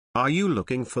Are you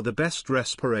looking for the best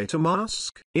respirator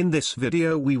mask? In this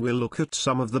video we will look at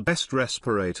some of the best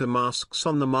respirator masks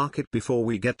on the market. Before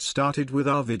we get started with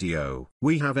our video,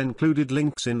 we have included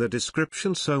links in the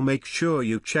description, so make sure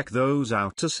you check those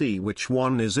out to see which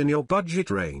one is in your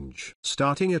budget range.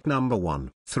 Starting at number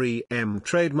 1, 3M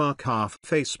Trademark Half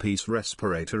Face Piece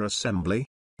Respirator Assembly.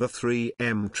 The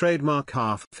 3M trademark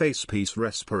half-face piece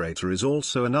respirator is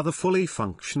also another fully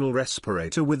functional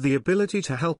respirator with the ability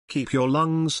to help keep your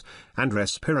lungs and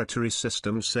respiratory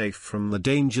system safe from the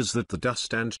dangers that the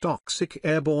dust and toxic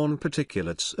airborne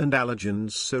particulates and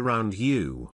allergens surround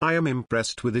you. I am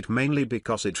impressed with it mainly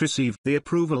because it received the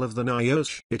approval of the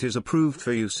NIOSH. It is approved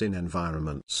for use in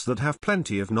environments that have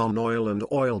plenty of non-oil and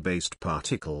oil-based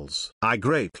particles. I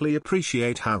greatly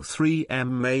appreciate how 3M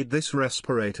made this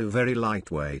respirator very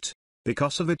lightweight.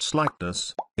 Because of its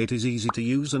lightness, it is easy to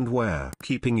use and wear.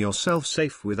 Keeping yourself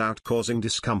safe without causing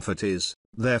discomfort is,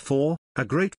 therefore, a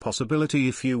great possibility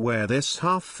if you wear this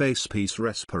half-face piece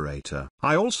respirator.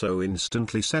 I also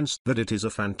instantly sensed that it is a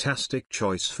fantastic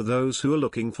choice for those who are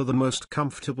looking for the most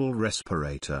comfortable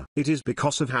respirator. It is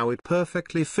because of how it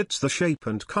perfectly fits the shape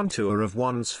and contour of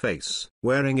one's face.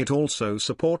 Wearing it also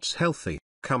supports healthy,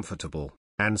 comfortable,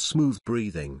 and smooth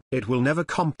breathing. It will never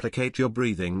complicate your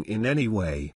breathing in any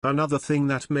way. Another thing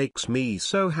that makes me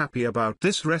so happy about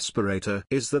this respirator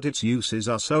is that its uses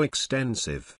are so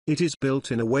extensive. It is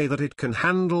built in a way that it can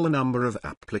handle a number of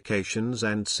applications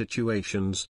and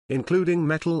situations, including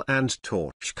metal and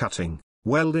torch cutting,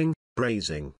 welding,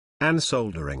 brazing, and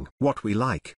soldering. What we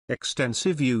like,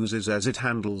 extensive uses as it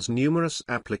handles numerous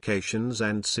applications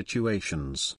and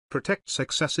situations, protects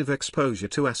excessive exposure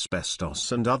to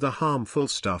asbestos and other harmful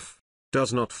stuff,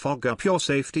 does not fog up your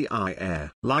safety eye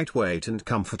air, lightweight and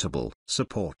comfortable,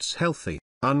 supports healthy,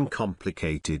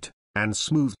 uncomplicated, and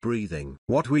smooth breathing.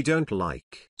 What we don't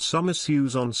like, some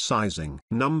issues on sizing.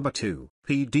 Number 2,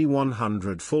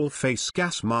 PD100 Full Face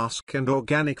Gas Mask and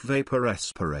Organic Vapor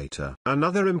Respirator.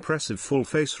 Another impressive full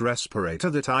face respirator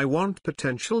that I want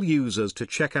potential users to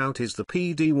check out is the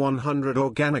PD100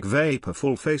 Organic Vapor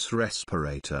Full Face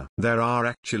Respirator. There are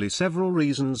actually several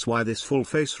reasons why this full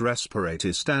face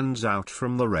respirator stands out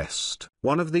from the rest.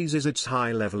 One of these is its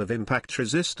high level of impact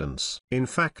resistance. In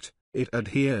fact, it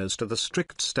adheres to the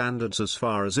strict standards as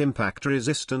far as impact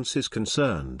resistance is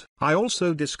concerned. I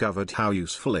also discovered how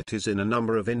useful it is in a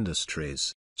number of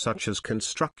industries, such as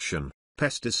construction,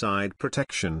 pesticide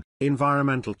protection,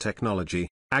 environmental technology,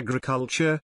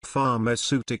 agriculture,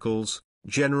 pharmaceuticals,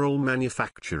 general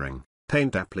manufacturing,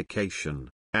 paint application,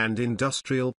 and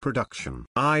industrial production.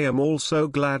 I am also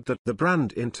glad that the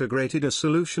brand integrated a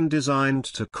solution designed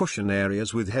to cushion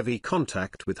areas with heavy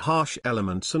contact with harsh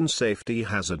elements and safety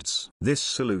hazards. This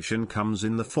solution comes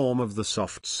in the form of the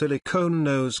soft silicone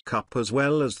nose cup as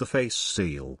well as the face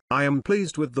seal. I am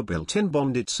pleased with the built-in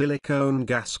bonded silicone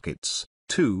gaskets,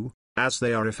 too, as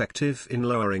they are effective in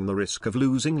lowering the risk of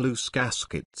losing loose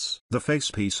gaskets. The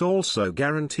facepiece also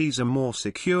guarantees a more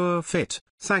secure fit,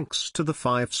 thanks to the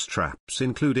 5 straps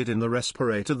included in the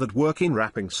respirator that work in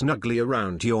wrapping snugly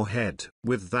around your head.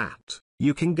 With that,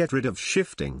 you can get rid of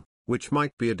shifting, which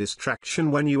might be a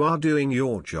distraction when you are doing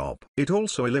your job. It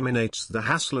also eliminates the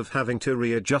hassle of having to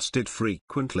readjust it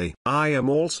frequently. I am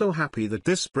also happy that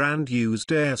this brand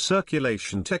used air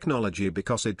circulation technology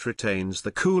because it retains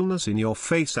the coolness in your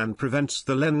face and prevents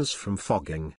the lens from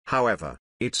fogging. However,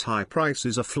 its high price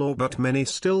is a flaw, but many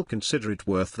still consider it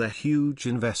worth their huge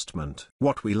investment.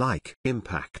 What we like,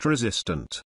 impact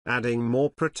resistant, adding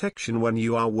more protection when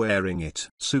you are wearing it.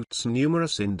 Suits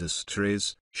numerous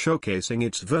industries, showcasing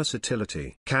its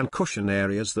versatility. Can cushion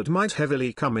areas that might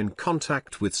heavily come in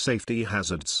contact with safety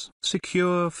hazards.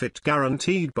 Secure fit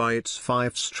guaranteed by its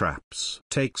 5 straps.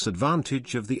 Takes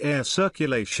advantage of the air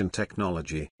circulation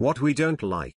technology. What we don't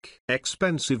like,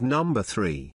 expensive. Number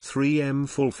 3, 3M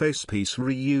Full Face Piece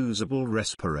Reusable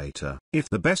Respirator. If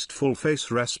the best full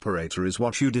face respirator is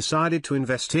what you decided to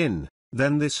invest in,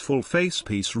 then this full face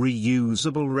piece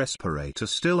reusable respirator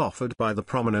still offered by the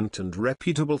prominent and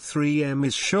reputable 3M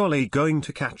is surely going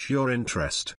to catch your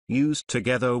interest. Used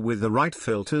together with the right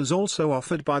filters also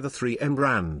offered by the 3M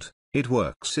brand, it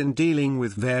works in dealing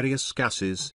with various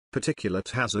gases,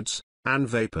 particulate hazards, and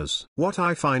vapors. What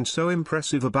I find so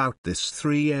impressive about this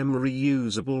 3M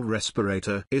reusable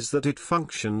respirator is that it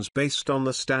functions based on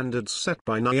the standards set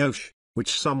by NIOSH,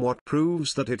 which somewhat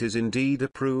proves that it is indeed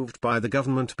approved by the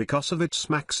government because of its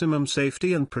maximum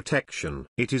safety and protection.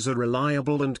 It is a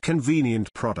reliable and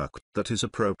convenient product that is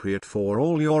appropriate for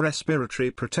all your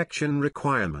respiratory protection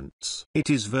requirements. It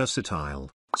is versatile,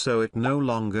 so it no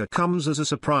longer comes as a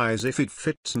surprise if it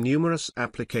fits numerous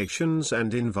applications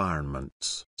and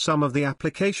environments. Some of the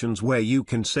applications where you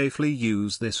can safely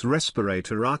use this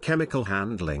respirator are chemical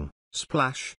handling,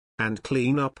 splash, and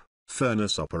cleanup,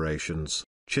 furnace operations,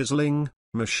 chiseling,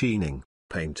 machining,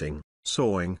 painting,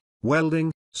 sawing,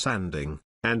 welding, sanding,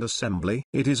 and assembly.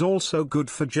 It is also good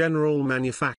for general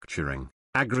manufacturing,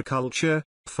 agriculture,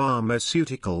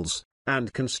 pharmaceuticals,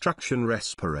 and construction.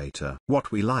 Respirator,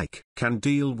 what we like, can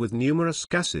deal with numerous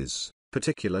gases,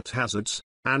 particulate hazards,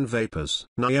 and vapors.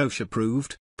 NIOSH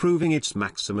approved, proving its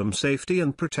maximum safety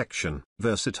and protection.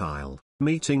 Versatile,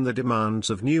 meeting the demands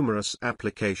of numerous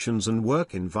applications and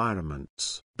work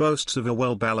environments. Boasts of a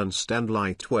well-balanced and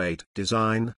lightweight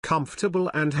design. Comfortable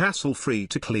and hassle-free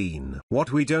to clean.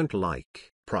 What we don't like.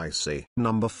 Pricey.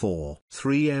 Number 4.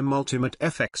 3M Ultimate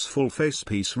FX Full Face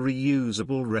Piece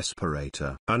Reusable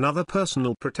Respirator. Another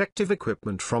personal protective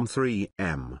equipment from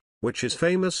 3M, which is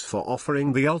famous for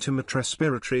offering the ultimate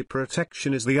respiratory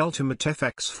protection, is the Ultimate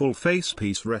FX Full Face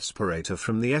Piece Respirator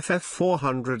from the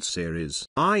FF400 series.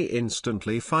 I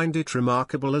instantly find it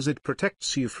remarkable as it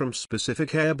protects you from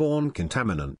specific airborne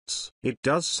contaminants. It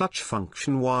does such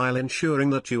function while ensuring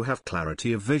that you have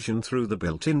clarity of vision through the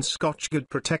built-in Scotch-Guard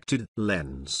protected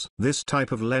lens. This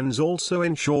type of lens also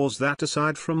ensures that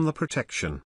aside from the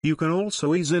protection, you can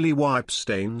also easily wipe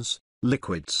stains,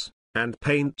 liquids, and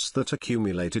paints that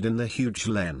accumulated in the huge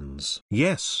lens.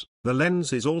 Yes, the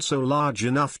lens is also large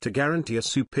enough to guarantee a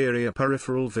superior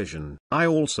peripheral vision. I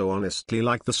also honestly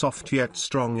like the soft yet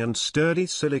strong and sturdy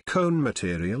silicone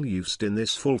material used in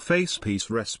this full face piece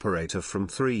respirator from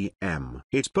 3M.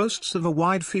 It boasts of a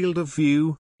wide field of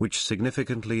view, which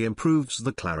significantly improves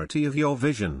the clarity of your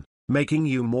vision, making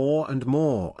you more and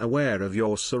more aware of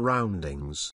your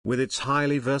surroundings. With its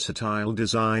highly versatile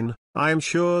design, I am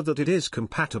sure that it is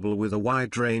compatible with a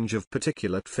wide range of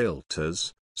particulate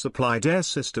filters, supplied air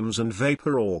systems and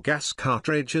vapor or gas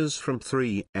cartridges from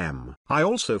 3M. I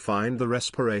also find the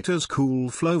respirator's cool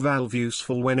flow valve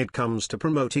useful when it comes to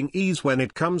promoting ease when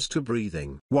it comes to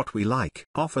breathing. What we like.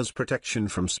 Offers protection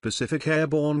from specific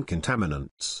airborne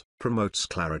contaminants, promotes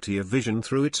clarity of vision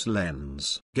through its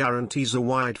lens, guarantees a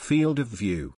wide field of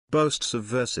view, boasts of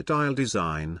versatile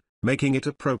design, making it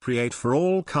appropriate for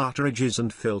all cartridges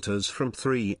and filters from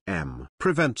 3M.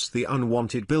 Prevents the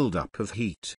unwanted buildup of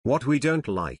heat. What we don't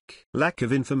like. Lack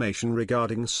of information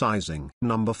regarding sizing.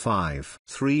 Number 5.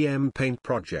 3M Paint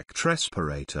Project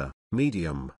Respirator,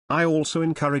 Medium. I also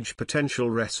encourage potential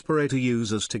respirator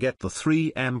users to get the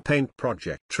 3M Paint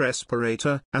Project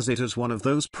Respirator, as it is one of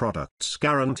those products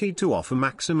guaranteed to offer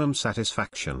maximum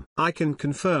satisfaction. I can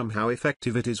confirm how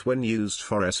effective it is when used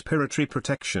for respiratory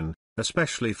protection,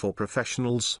 especially for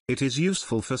professionals. It is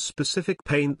useful for specific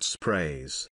paint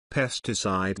sprays,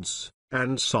 pesticides,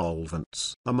 and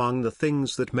solvents. Among the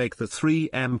things that make the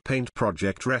 3M Paint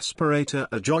Project Respirator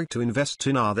a joy to invest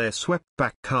in are their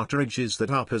swept-back cartridges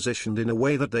that are positioned in a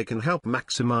way that they can help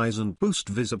maximize and boost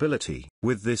visibility.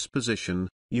 With this position,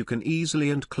 you can easily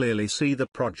and clearly see the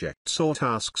projects or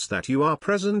tasks that you are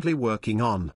presently working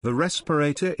on. The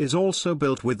respirator is also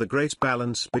built with a great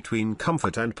balance between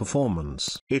comfort and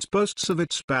performance. It boasts of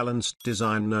its balanced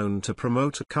design known to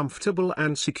promote a comfortable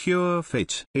and secure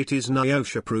fit. It is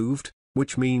NIOSH approved,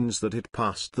 which means that it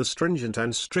passed the stringent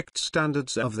and strict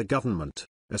standards of the government,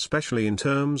 especially in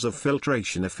terms of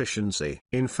filtration efficiency.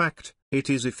 In fact, it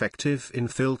is effective in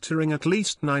filtering at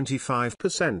least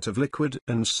 95% of liquid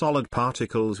and solid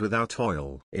particles without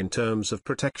oil. In terms of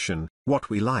protection, what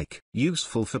we like.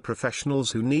 Useful for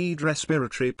professionals who need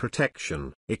respiratory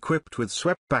protection. Equipped with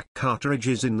swept-back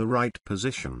cartridges in the right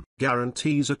position.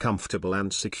 Guarantees a comfortable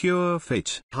and secure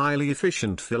fit. Highly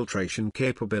efficient filtration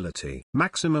capability.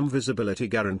 Maximum visibility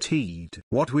guaranteed.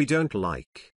 What we don't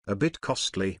like. A bit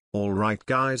costly. Alright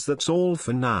guys, that's all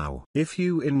for now. If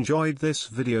you enjoyed this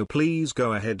video, please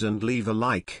go ahead and leave a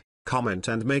like, comment,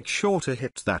 and make sure to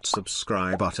hit that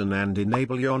subscribe button and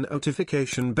enable your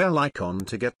notification bell icon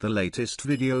to get the latest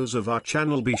videos of our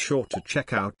channel. Be sure to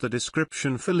check out the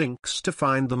description for links to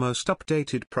find the most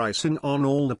updated pricing on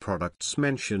all the products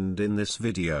mentioned in this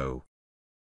video.